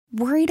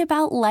Worried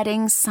about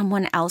letting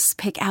someone else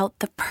pick out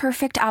the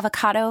perfect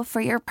avocado for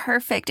your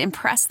perfect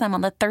impress them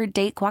on the third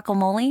date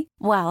guacamole?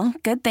 Well,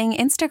 good thing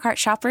Instacart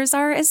shoppers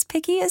are as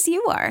picky as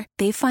you are.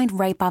 They find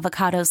ripe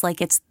avocados like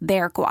it's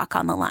their guac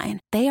on the line.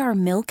 They are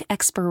milk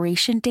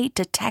expiration date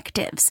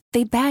detectives.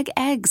 They bag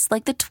eggs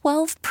like the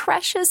 12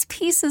 precious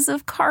pieces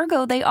of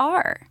cargo they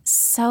are.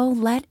 So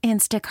let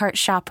Instacart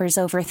shoppers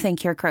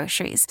overthink your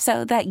groceries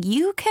so that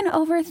you can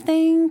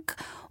overthink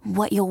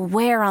what you'll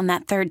wear on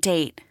that third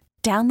date.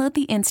 Download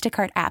the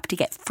Instacart app to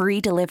get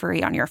free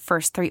delivery on your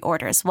first 3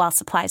 orders while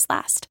supplies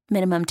last.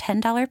 Minimum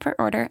 $10 per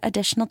order.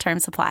 Additional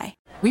terms apply.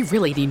 We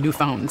really need new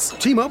phones.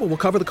 T-Mobile will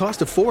cover the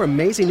cost of 4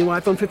 amazing new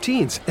iPhone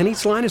 15s, and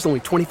each line is only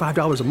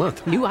 $25 a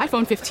month. New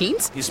iPhone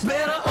 15s? It's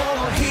better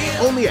over here.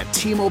 Only at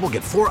T-Mobile,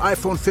 get 4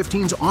 iPhone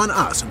 15s on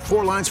us and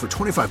 4 lines for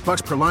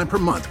 $25 per line per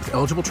month with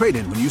eligible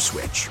trade-in when you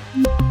switch.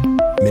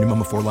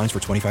 Minimum of 4 lines for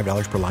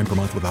 $25 per line per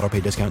month with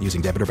autopay discount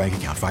using debit or bank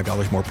account.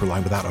 $5 more per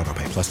line without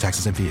autopay, plus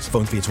taxes and fees.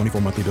 Phone fee at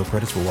 24 monthly bill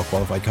credits for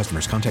well-qualified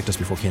customers. Contact us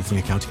before canceling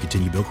account to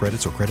continue bill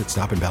credits or credit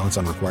stop and balance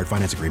on required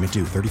finance agreement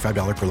due.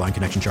 $35 per line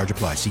connection charge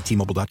applies. See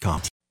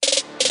T-Mobile.com.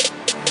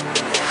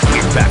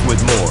 We're back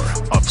with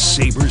more of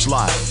Sabres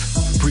Live.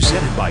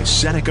 Presented by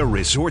Seneca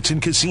Resorts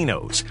and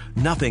Casinos.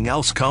 Nothing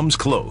else comes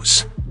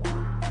close.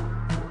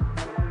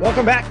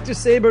 Welcome back to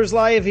Sabres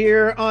Live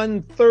here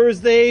on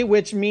Thursday,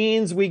 which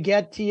means we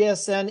get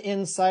TSN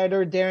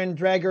insider Darren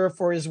Dreger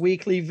for his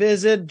weekly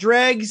visit.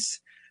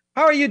 Dregs,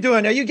 how are you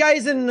doing? Are you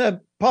guys in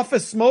a puff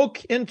of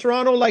smoke in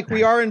Toronto like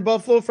we are in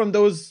Buffalo from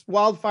those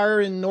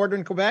wildfire in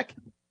northern Quebec?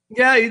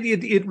 Yeah,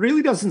 it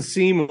really doesn't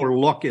seem or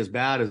look as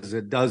bad as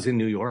it does in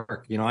New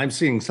York. You know, I'm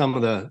seeing some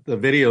of the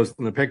videos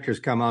and the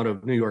pictures come out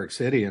of New York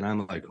City, and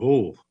I'm like,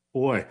 oh,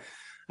 boy.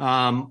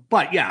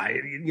 But yeah,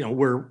 you know,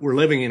 we're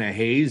living in a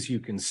haze. You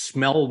can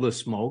smell the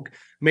smoke.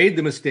 Made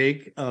the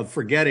mistake of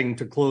forgetting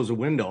to close a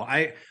window.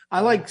 I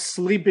like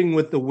sleeping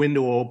with the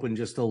window open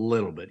just a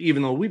little bit,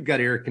 even though we've got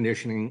air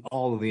conditioning,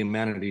 all of the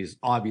amenities,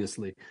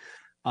 obviously.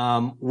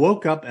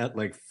 Woke up at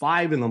like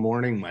 5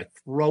 a.m. My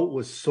throat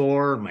was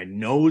sore. My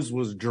nose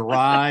was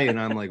dry. And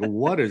I'm like,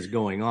 what is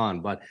going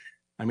on? But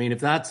I mean,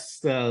 if that's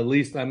the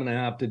least I'm going to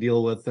have to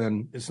deal with,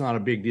 then it's not a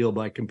big deal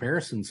by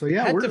comparison. So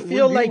yeah, I had to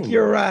feel like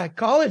your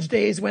college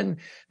days when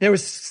there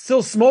was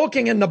still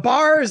smoking in the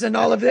bars and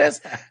all of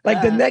this.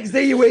 Like the next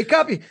day you wake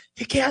up, you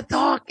can't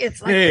talk.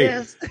 It's like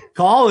this.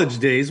 College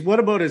days. What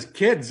about as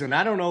kids? And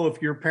I don't know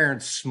if your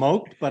parents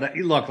smoked, but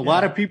look, a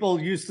lot of people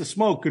used to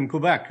smoke in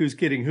Quebec. Who's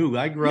kidding who?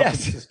 I grew up in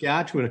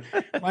Saskatchewan.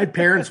 My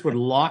parents would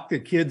lock the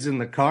kids in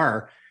the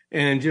car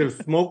and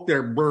just smoke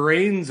their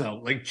brains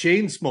out, like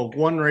chain smoke,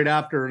 one right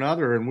after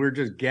another. And we're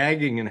just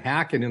gagging and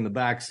hacking in the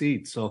back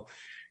seat. So,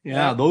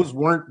 yeah, those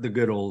weren't the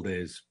good old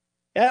days.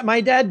 Yeah, my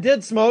dad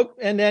did smoke,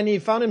 and then he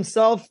found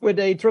himself with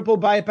a triple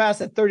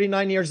bypass at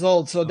 39 years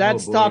old. So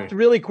that stopped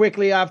really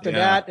quickly after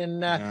that.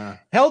 And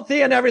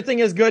healthy and everything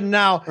is good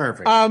now.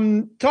 Perfect.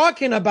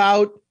 Talking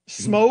about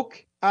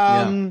smoke,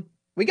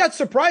 we got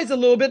surprised a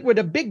little bit with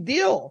a big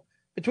deal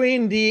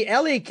between the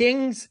LA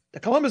Kings, the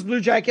Columbus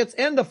Blue Jackets,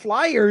 and the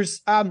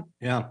Flyers.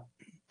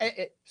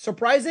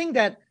 Surprising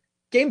that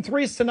Game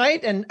 3 is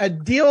tonight and a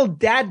deal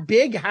that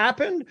big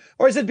happened?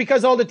 Or is it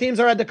because all the teams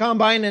are at the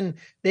Combine and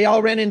they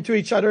all ran into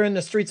each other in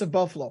the streets of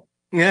Buffalo?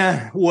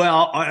 Yeah,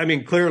 well, I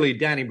mean, clearly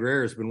Danny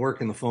Briere has been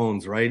working the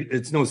phones, right?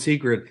 It's no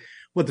secret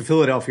what the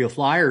Philadelphia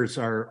Flyers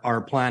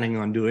are planning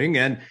on doing.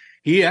 And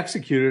he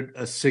executed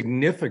a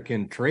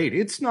significant trade.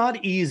 It's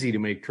not easy to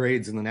make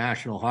trades in the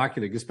National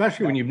Hockey League,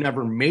 especially when you've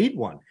never made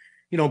one.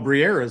 You know,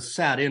 Briere has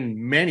sat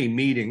in many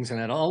meetings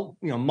and had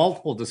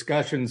multiple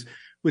discussions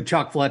with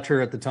Chuck Fletcher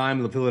at the time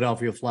of the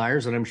Philadelphia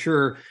Flyers. And I'm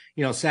sure,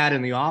 sat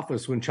in the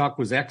office when Chuck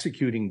was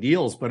executing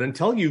deals. But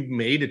until you've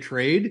made a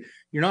trade,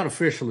 you're not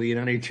officially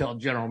an NHL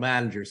general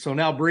manager. So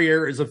now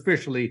Briere is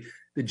officially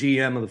the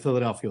GM of the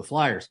Philadelphia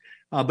Flyers.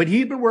 But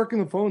he'd been working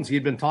the phones.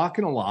 He'd been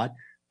talking a lot.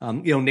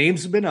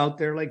 Names have been out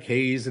there like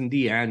Hayes and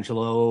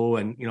D'Angelo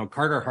and,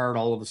 Carter Hart.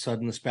 All of a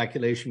sudden, the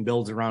speculation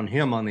builds around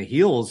him on the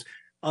heels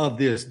of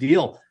this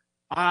deal.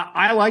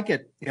 I like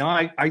it.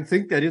 I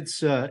think that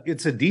it's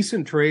a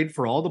decent trade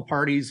for all the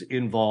parties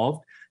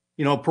involved.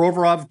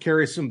 Provorov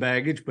carries some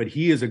baggage, but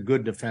he is a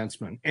good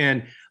defenseman.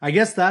 And I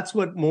guess that's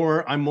what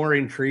I'm more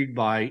intrigued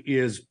by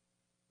is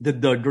the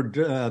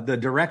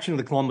direction of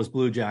the Columbus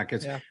Blue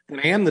Jackets than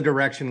I am the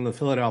direction of the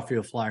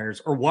Philadelphia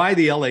Flyers or why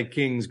the LA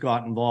Kings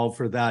got involved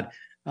for that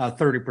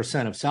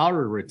 30% of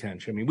salary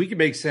retention. I mean, we can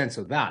make sense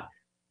of that.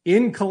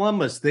 In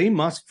Columbus, they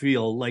must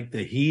feel like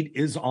the heat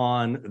is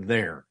on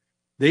there.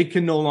 They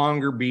can no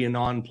longer be a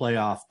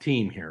non-playoff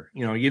team here.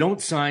 You don't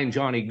sign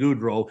Johnny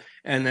Gaudreau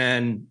and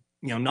then,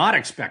 not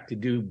expect to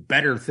do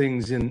better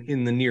things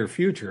in the near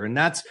future. And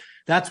that's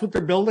what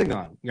they're building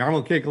on.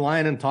 Jarmo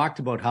Kekalainen talked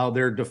about how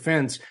their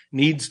defense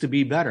needs to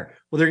be better.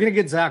 Well, they're going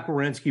to get Zach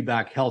Werenski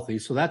back healthy.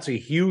 So that's a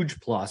huge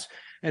plus.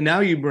 And now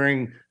you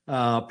bring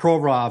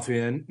Provorov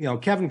in.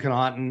 Kevin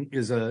Connauton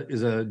is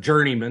a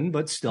journeyman,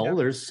 but still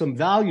there's some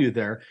value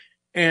there.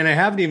 And I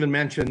haven't even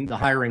mentioned the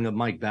hiring of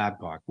Mike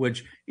Babcock,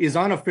 which is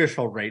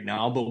unofficial right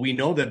now, but we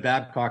know that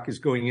Babcock is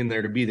going in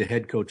there to be the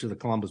head coach of the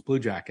Columbus Blue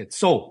Jackets.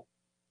 So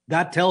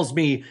that tells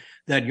me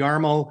that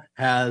Jarmo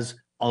has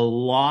a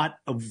lot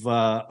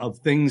of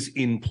things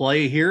in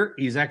play here.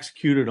 He's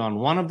executed on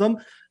one of them.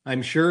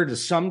 I'm sure to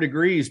some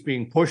degree he's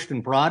being pushed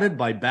and prodded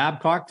by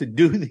Babcock to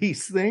do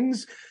these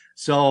things.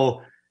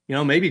 So,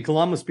 maybe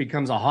Columbus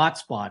becomes a hot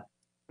spot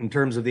in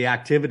terms of the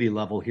activity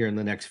level here in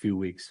the next few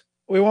weeks.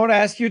 We won't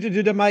ask you to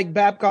do the Mike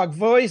Babcock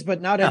voice,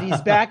 but now that he's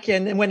back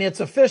and when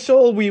it's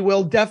official, we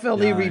will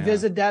definitely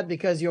revisit that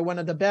because you're one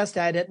of the best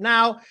at it.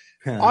 Now,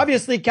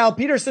 obviously, Cal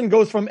Peterson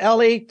goes from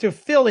LA to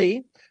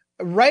Philly.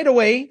 Right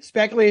away,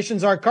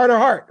 speculations are Carter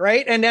Hart,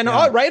 right? And then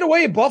right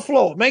away,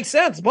 Buffalo. Makes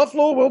sense.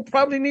 Buffalo will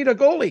probably need a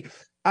goalie.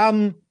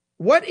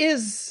 What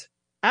is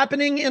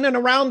happening in and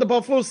around the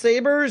Buffalo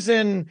Sabres?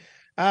 And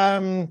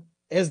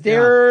is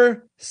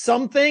there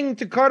something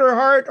to Carter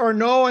Hart or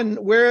no? And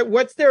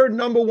what's their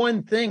number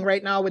one thing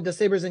right now with the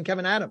Sabres and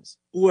Kevin Adams?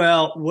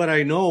 Well, what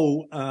I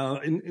know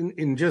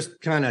in just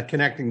kind of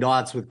connecting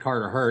dots with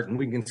Carter Hart, and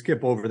we can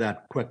skip over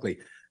that quickly.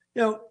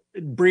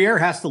 Briere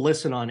has to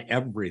listen on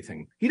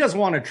everything. He doesn't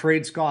want to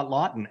trade Scott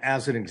Laughton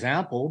as an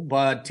example,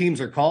 but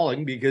teams are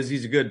calling because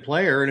he's a good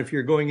player. And if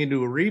you're going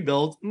into a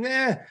rebuild,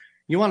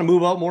 you want to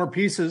move out more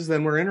pieces,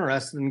 then we're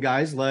interested in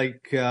guys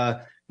like,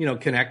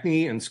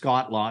 Konechny and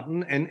Scott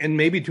Laughton and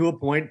maybe to a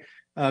point,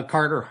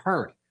 Carter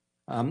Hart.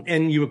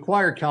 And you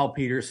acquire Cal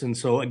Peterson.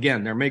 So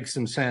again, there makes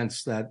some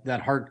sense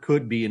that Hart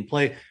could be in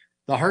play.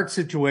 The Hart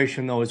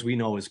situation, though, as we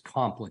know, is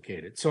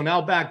complicated. So now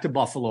back to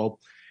Buffalo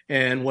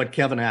and what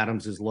Kevin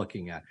Adams is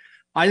looking at.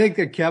 I think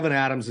that Kevin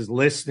Adams is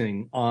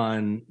listening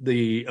on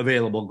the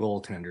available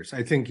goaltenders.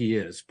 I think he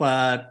is.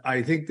 But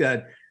I think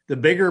that the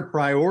bigger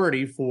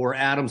priority for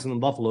Adams and the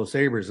Buffalo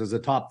Sabres is a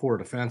top 4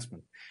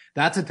 defenseman.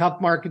 That's a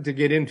tough market to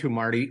get into,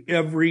 Marty.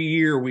 Every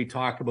year we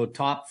talk about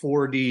top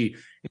 4D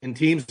and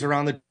teams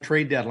around the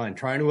trade deadline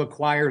trying to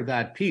acquire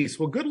that piece.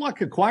 Well, good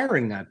luck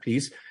acquiring that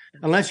piece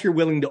unless you're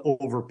willing to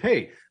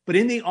overpay. But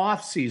in the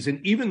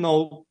offseason, even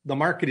though the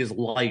market is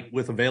light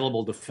with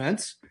available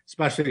defense,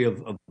 especially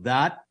of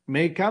that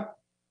makeup,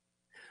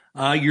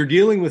 you're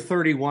dealing with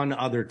 31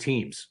 other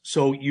teams.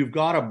 So you've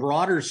got a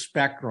broader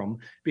spectrum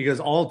because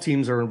all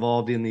teams are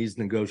involved in these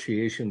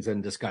negotiations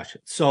and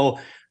discussions. So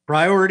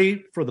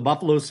priority for the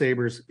Buffalo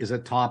Sabres is a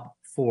top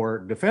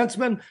 4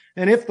 defenseman.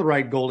 And if the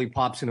right goalie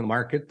pops into the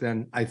market,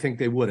 then I think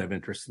they would have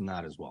interest in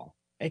that as well.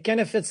 It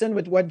kind of fits in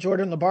with what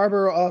Jordan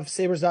LeBarber of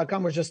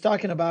Sabres.com was just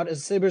talking about.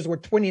 Is Sabres were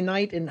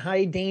 29th in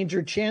high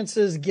danger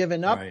chances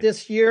given up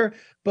this year,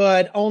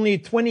 but only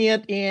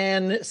 20th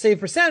in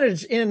save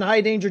percentage in high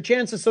danger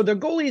chances. So their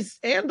goalies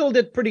handled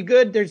it pretty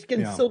good. There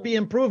can still be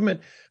improvement,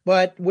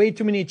 but way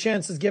too many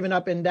chances given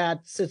up in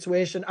that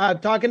situation.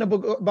 Talking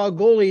about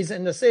goalies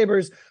and the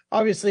Sabres,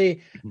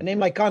 obviously a name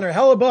like Connor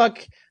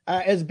Hellebuck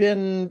has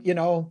been,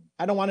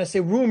 I don't want to say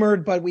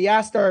rumored, but we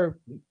asked our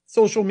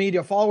social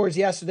media followers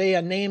yesterday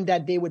a name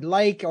that they would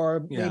like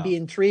or maybe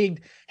intrigued.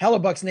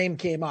 Hellebuck's name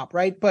came up,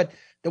 right? But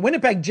the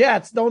Winnipeg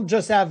Jets don't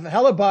just have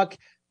Hellebuck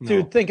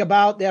to think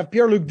about. They have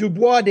Pierre-Luc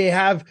Dubois. They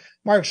have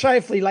Mark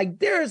Scheifele. Like,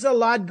 there's a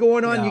lot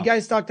going on. You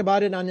guys talked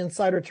about it on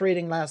Insider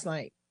Trading last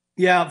night.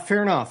 Yeah,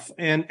 fair enough.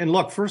 And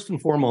look, first and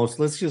foremost,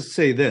 let's just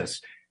say this.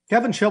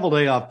 Kevin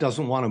Cheveldayoff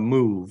doesn't want to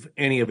move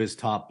any of his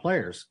top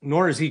players,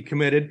 nor is he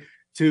committed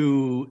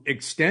to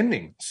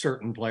extending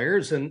certain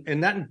players, and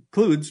that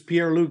includes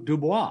Pierre-Luc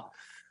Dubois.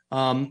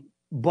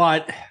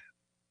 But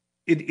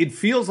it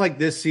feels like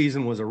this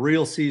season was a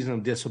real season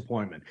of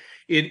disappointment.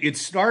 It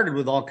started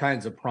with all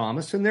kinds of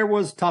promise, and there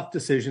was tough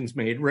decisions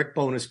made. Rick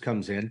Bowness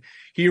comes in.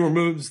 He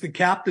removes the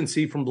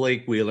captaincy from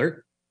Blake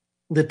Wheeler.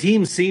 The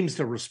team seems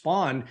to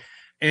respond,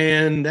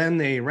 and then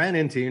they ran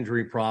into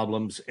injury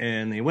problems,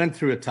 and they went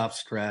through a tough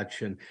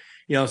stretch, and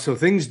so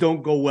things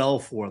don't go well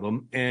for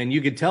them. And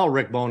you could tell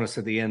Rick Bowness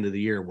at the end of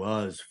the year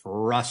was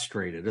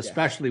frustrated,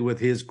 especially with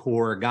his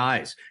core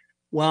guys.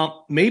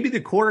 Well, maybe the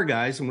core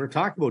guys, and we're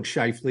talking about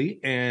Scheifele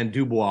and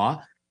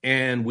Dubois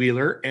and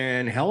Wheeler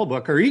and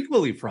Hellebuck, are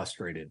equally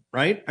frustrated,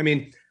 right? I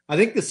mean, I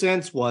think the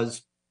sense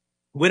was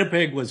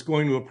Winnipeg was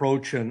going to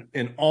approach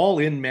an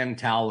all-in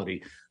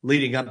mentality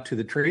leading up to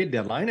the trade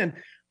deadline. And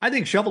I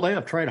think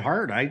Cheveldayoff tried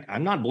hard.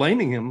 I'm not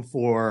blaming him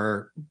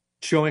for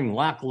showing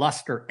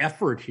lackluster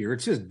effort here.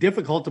 It's just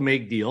difficult to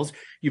make deals.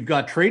 You've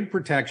got trade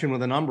protection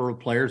with a number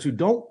of players who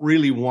don't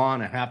really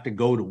want to have to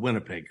go to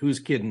Winnipeg. Who's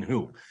kidding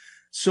who?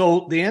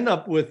 So they end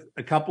up with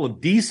a couple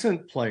of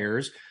decent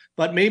players,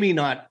 but maybe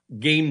not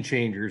game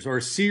changers or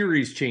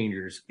series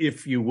changers,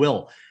 if you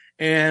will.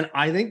 And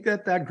I think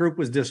that group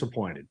was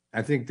disappointed.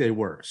 I think they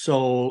were.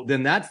 So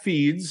then that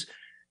feeds,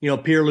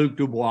 Pierre-Luc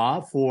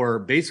Dubois for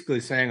basically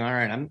saying, all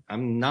right,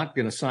 I'm not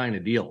going to sign a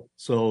deal.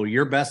 So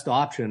your best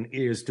option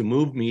is to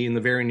move me in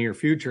the very near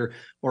future,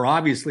 or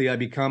obviously I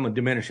become a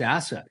diminished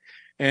asset.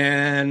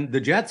 And the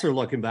Jets are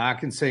looking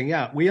back and saying,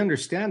 yeah, we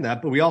understand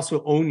that, but we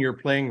also own your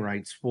playing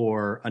rights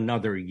for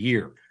another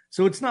year.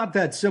 So it's not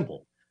that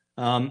simple.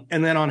 And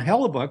then on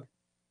Hellebuck,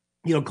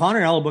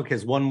 Connor Hellebuck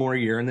has one more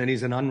year, and then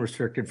he's an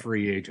unrestricted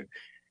free agent.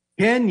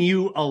 Can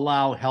you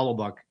allow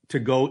Hellebuck to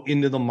go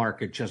into the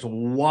market, just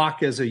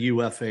walk as a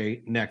UFA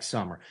next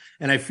summer?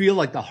 And I feel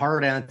like the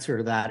hard answer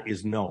to that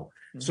is no.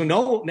 So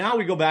now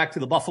we go back to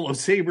the Buffalo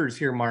Sabres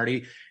here,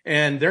 Marty,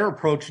 and their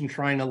approach in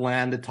trying to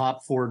land a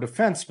top 4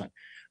 defenseman.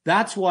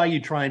 That's why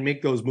you try and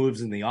make those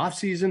moves in the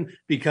offseason,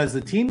 because the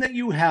team that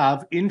you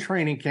have in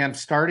training camp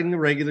starting the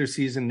regular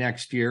season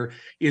next year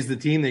is the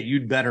team that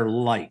you'd better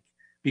like,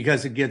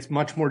 because it gets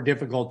much more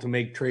difficult to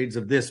make trades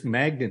of this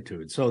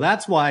magnitude. So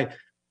that's why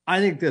I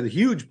think there's a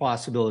huge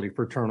possibility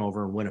for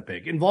turnover in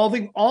Winnipeg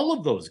involving all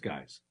of those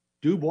guys.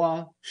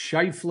 Dubois,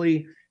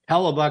 Scheifele,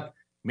 Hellebuck.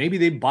 Maybe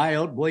they buy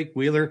out Blake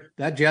Wheeler.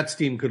 That Jets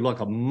team could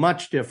look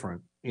much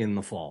different in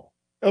the fall.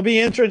 It'll be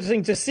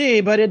interesting to see,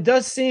 but it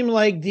does seem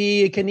like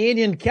the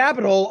Canadian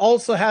capital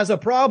also has a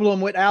problem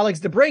with Alex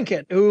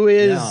DeBrincat, who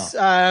is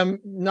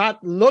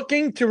not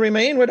looking to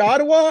remain with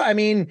Ottawa. I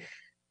mean,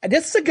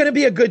 this is going to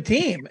be a good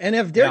team. And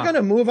if they're going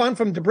to move on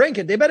from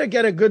DeBrincat, they better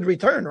get a good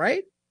return,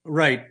 right?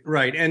 Right.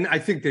 And I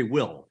think they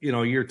will. You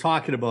know, you're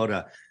talking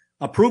about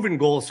a proven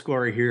goal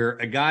scorer here,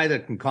 a guy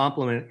that can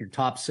complement your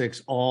top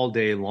 6 all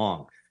day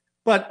long.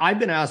 But I've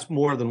been asked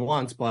more than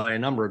once by a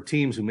number of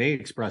teams who may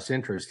express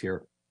interest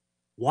here,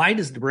 why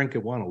does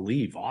DeBrincat want to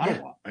leave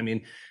Ottawa? Yeah. I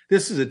mean,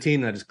 this is a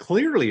team that is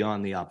clearly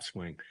on the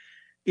upswing.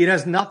 It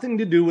has nothing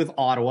to do with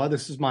Ottawa.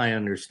 This is my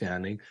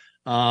understanding.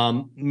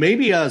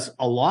 Maybe has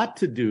a lot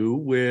to do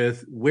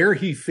with where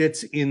he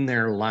fits in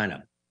their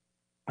lineup.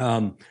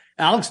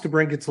 Alex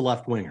DeBrincat's a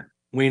left winger.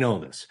 We know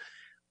this.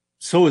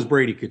 So is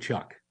Brady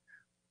Tkachuk.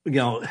 You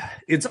know,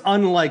 it's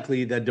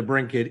unlikely that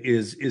DeBrincat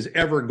is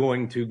ever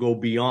going to go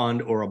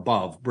beyond or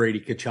above Brady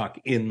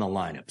Tkachuk in the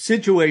lineup.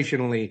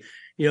 Situationally,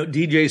 you know,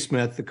 DJ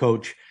Smith, the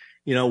coach,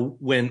 you know,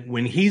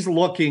 when he's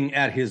looking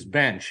at his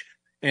bench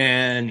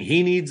and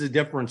he needs a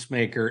difference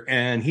maker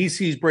and he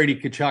sees Brady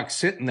Tkachuk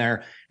sitting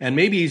there and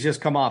maybe he's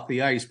just come off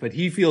the ice, but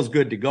he feels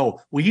good to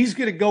go. Well, he's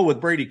going to go with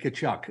Brady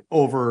Tkachuk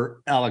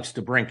over Alex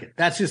DeBrincat.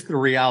 That's just the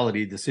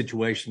reality of the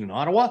situation in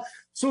Ottawa.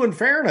 So in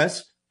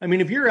fairness, I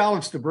mean, if you're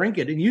Alex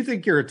DeBrincat and you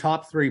think you're a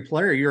top 3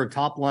 player, you're a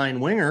top line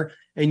winger,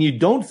 and you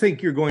don't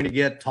think you're going to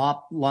get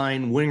top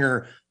line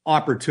winger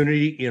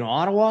opportunity in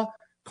Ottawa,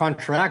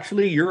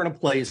 contractually, you're in a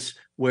place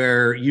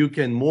where you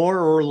can more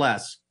or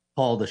less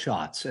call the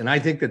shots. And I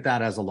think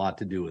that has a lot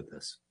to do with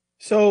this.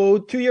 So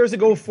 2 years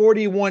ago,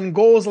 41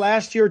 goals,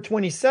 last year,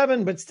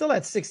 27, but still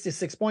at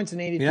 66 points in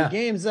 82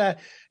 games.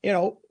 You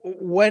know,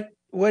 what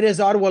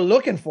is Ottawa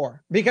looking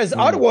for? Because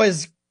Ottawa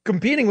is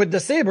competing with the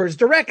Sabres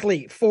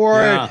directly for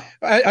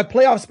a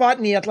playoff spot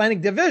in the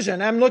Atlantic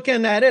Division. I'm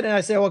looking at it and I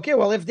say, okay,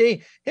 well, if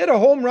they hit a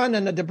home run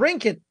in the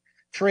DeBrincat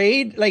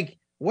trade, like,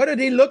 what are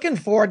they looking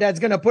for that's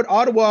going to put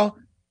Ottawa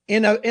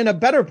in a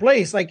better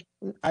place? Like,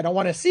 I don't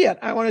want to see it.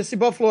 I want to see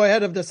Buffalo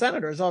ahead of the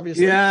Senators,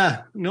 obviously.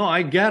 Yeah, no,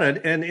 I get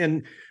it.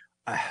 And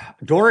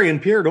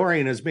Pierre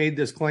Dorian has made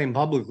this claim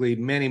publicly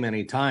many,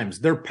 many times.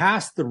 They're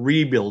past the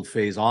rebuild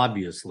phase,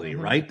 obviously,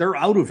 right? They're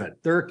out of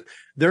it.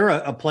 They're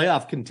a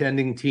playoff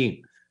contending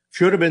team.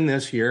 Should have been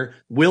this year,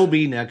 will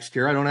be next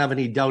year. I don't have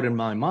any doubt in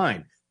my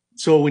mind.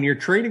 So when you're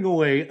trading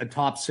away a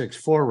top 6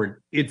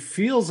 forward, it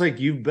feels like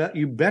you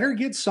better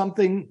get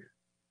something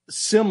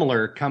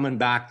similar coming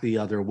back the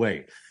other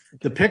way.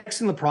 The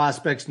picks and the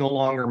prospects no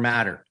longer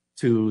matter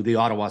to the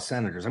Ottawa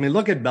Senators. I mean,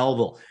 look at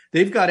Belleville.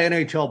 They've got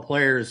NHL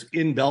players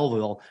in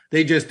Belleville.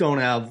 They just don't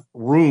have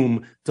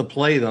room to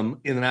play them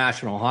in the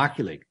National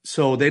Hockey League.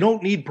 So they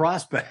don't need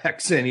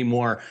prospects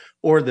anymore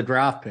or the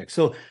draft picks.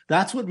 So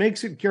that's what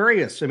makes it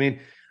curious. I mean,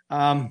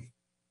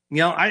 you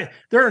know,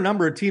 there are a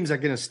number of teams that are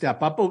going to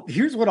step up, but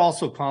here's what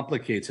also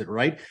complicates it,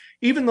 right?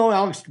 Even though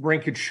Alex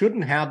DeBrincat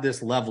shouldn't have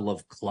this level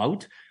of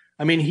clout,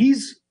 I mean,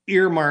 he's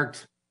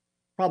earmarked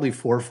probably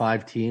 4 or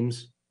 5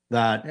 teams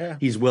that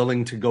he's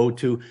willing to go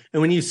to.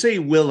 And when you say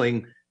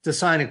willing, to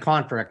sign a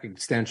contract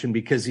extension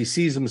because he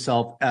sees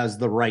himself as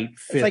the right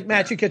fit. It's like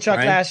Matthew Tkachuk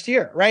last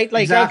year, right?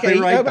 Like, exactly, okay,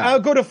 right,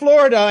 I'll go to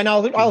Florida and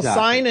I'll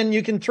sign and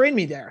you can trade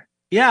me there.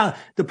 Yeah.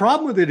 The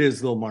problem with it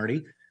is though,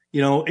 Marty,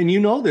 you know, and you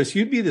know this,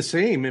 you'd be the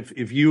same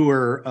if you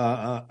were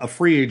a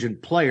free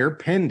agent player,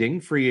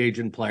 pending free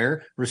agent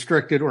player,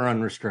 restricted or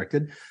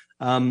unrestricted.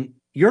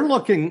 You're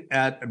looking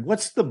at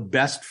what's the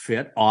best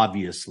fit,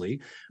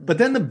 obviously, but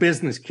then the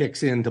business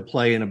kicks into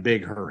play in a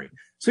big hurry.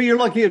 So you're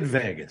looking at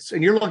Vegas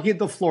and you're looking at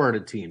the Florida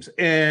teams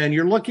and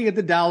you're looking at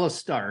the Dallas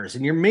Stars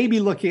and you're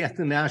maybe looking at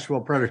the Nashville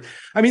Predators.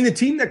 I mean, the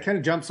team that kind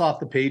of jumps off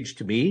the page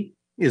to me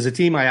is a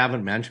team I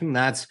haven't mentioned.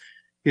 That's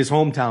his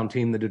hometown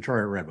team, the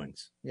Detroit Red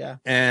Wings. Yeah.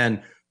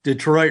 And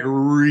Detroit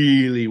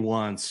really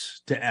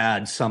wants to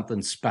add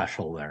something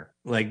special there.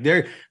 Like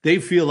they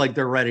feel like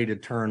they're ready to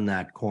turn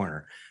that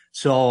corner.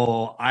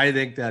 So I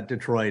think that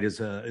Detroit is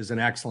an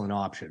excellent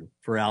option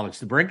for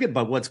Alex DeBrincat,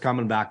 but what's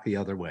coming back the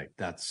other way?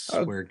 That's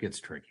where it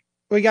gets tricky.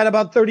 We got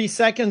about 30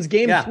 seconds.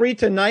 Game 3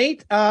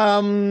 tonight.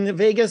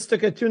 Vegas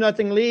took a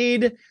 2-0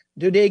 lead.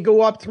 Do they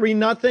go up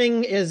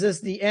 3-0? Is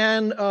this the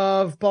end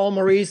of Paul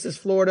Maurice's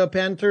Florida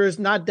Panthers?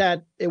 Not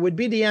that it would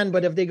be the end,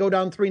 but if they go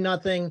down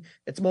 3-0,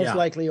 it's most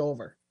likely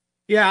over.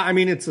 Yeah, I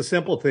mean, it's the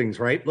simple things,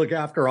 right? Look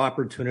after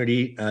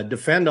opportunity,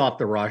 defend off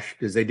the rush,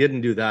 because they didn't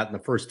do that in the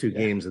first two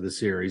games of the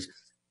series.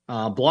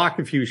 Block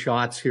a few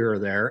shots here or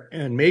there,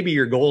 and maybe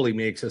your goalie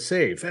makes a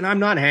save. And I'm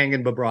not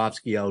hanging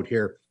Bobrovsky out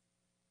here.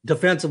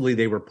 Defensively,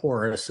 they were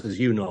porous, as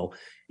you know,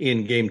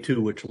 in game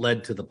 2, which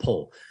led to the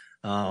pull.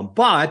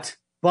 But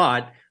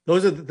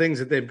those are the things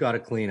that they've got to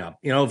clean up.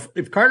 You know,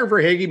 if Carter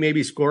Verhaeghe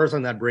maybe scores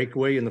on that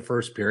breakaway in the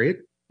first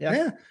period,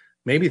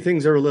 maybe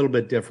things are a little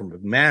bit different.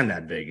 But man,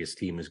 that Vegas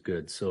team is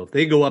good. So if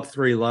they go up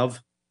 3-0,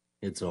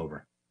 it's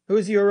over.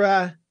 Who's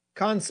your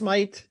Conn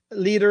Smythe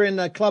leader in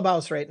the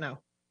clubhouse right now?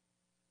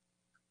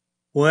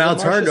 Well,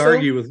 it's hard to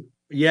argue with.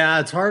 Yeah,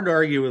 it's hard to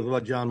argue with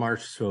what John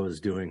Marchessault is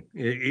doing.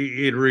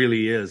 It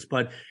really is,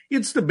 but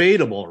it's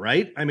debatable,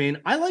 right? I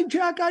mean, I like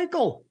Jack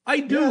Eichel. I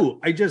do.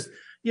 Yeah. I just,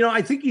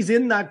 I think he's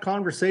in that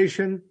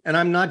conversation, and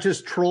I'm not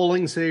just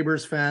trolling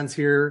Sabres fans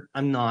here.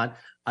 I'm not.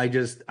 I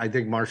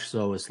think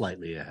Marchessault is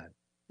slightly ahead.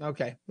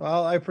 Okay.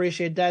 Well, I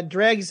appreciate that.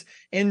 Dregs,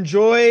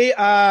 enjoy.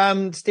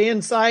 Stay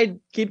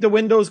inside. Keep the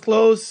windows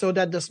closed so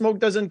that the smoke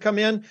doesn't come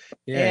in.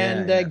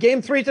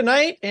 Game 3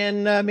 tonight.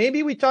 And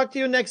maybe we talk to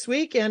you next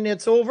week and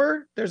it's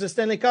over. There's a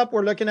Stanley Cup.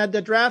 We're looking at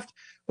the draft.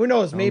 Who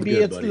knows? Maybe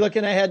it's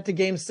looking ahead to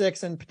game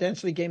 6 and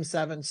potentially game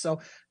 7.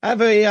 So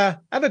have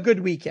a good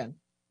weekend.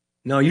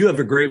 No, you have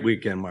a great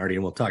weekend, Marty,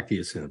 and we'll talk to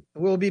you soon.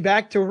 We'll be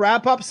back to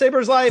wrap up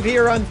Sabres Live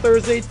here on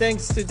Thursday.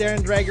 Thanks to Darren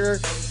Dreger,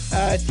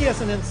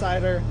 TSN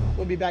Insider.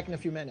 We'll be back in a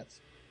few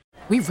minutes.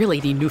 We really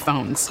need new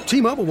phones.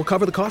 T-Mobile will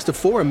cover the cost of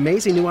 4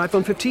 amazing new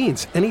iPhone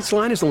 15s, and each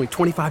line is only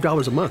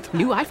 $25 a month.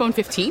 New iPhone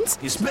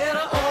 15s? It's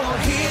better over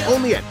here.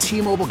 Only at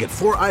T-Mobile, get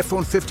 4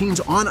 iPhone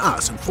 15s on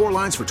us and 4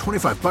 lines for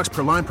 $25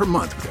 per line per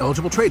month with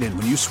eligible trade-in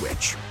when you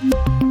switch.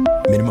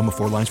 Minimum of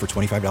 4 lines for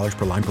 $25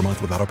 per line per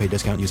month with auto-pay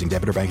discount using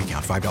debit or bank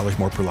account. $5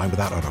 more per line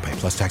without auto-pay,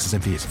 plus taxes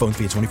and fees. Phone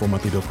fee at 24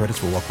 monthly bill credits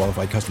for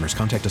well-qualified customers.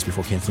 Contact us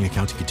before canceling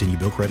account to continue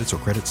bill credits or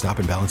credit stop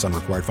and balance on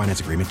required finance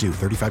agreement due.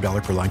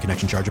 $35 per line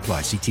connection charge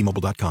applies. See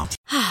T-Mobile.com.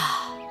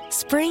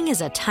 Spring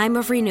is a time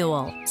of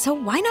renewal, so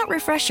why not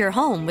refresh your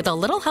home with a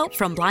little help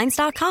from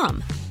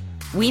Blinds.com?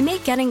 We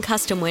make getting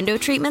custom window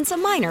treatments a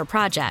minor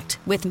project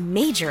with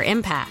major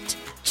impact.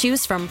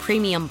 Choose from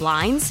premium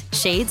blinds,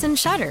 shades, and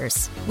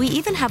shutters. We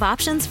even have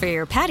options for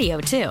your patio,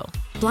 too.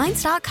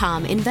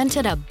 Blinds.com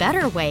invented a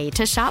better way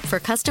to shop for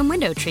custom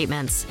window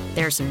treatments.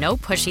 There's no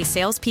pushy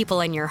salespeople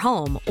in your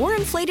home or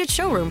inflated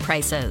showroom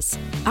prices.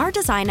 Our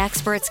design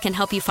experts can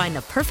help you find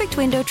the perfect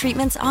window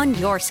treatments on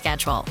your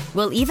schedule.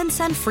 We'll even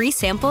send free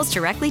samples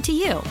directly to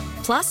you.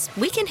 Plus,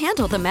 we can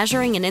handle the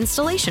measuring and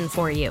installation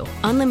for you.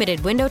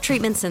 Unlimited window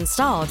treatments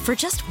installed for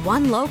just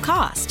one low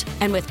cost.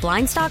 And with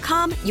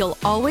Blinds.com, you'll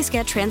always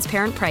get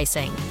transparent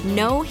pricing.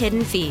 No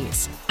hidden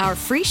fees. Our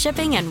free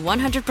shipping and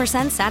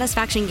 100%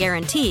 satisfaction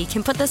guarantee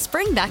can put the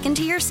spring back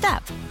into your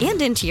step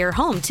and into your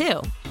home,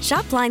 too.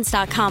 Shop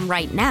Blinds.com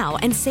right now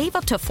and save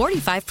up to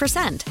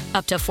 45%.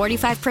 Up to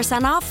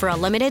 45% off for a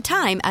limited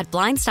time at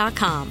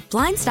Blinds.com.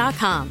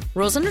 Blinds.com.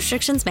 Rules and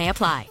restrictions may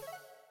apply.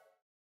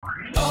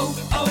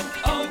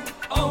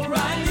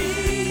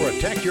 O'Reilly.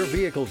 Protect your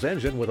vehicle's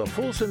engine with a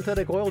full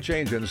synthetic oil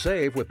change and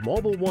save with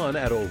Mobile One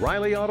at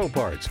O'Reilly Auto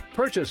Parts.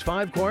 Purchase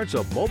 5 quarts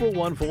of Mobile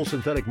One full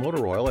synthetic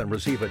motor oil and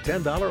receive a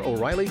 $10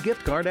 O'Reilly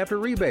gift card after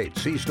rebate.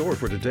 See store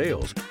for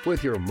details.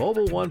 With your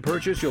Mobile One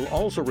purchase, you'll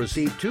also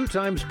receive 2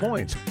 times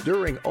points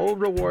during O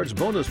Rewards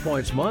Bonus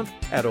Points Month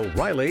at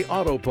O'Reilly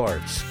Auto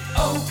Parts.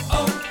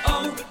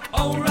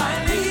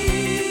 O'Reilly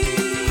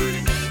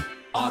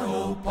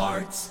Auto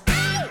Parts.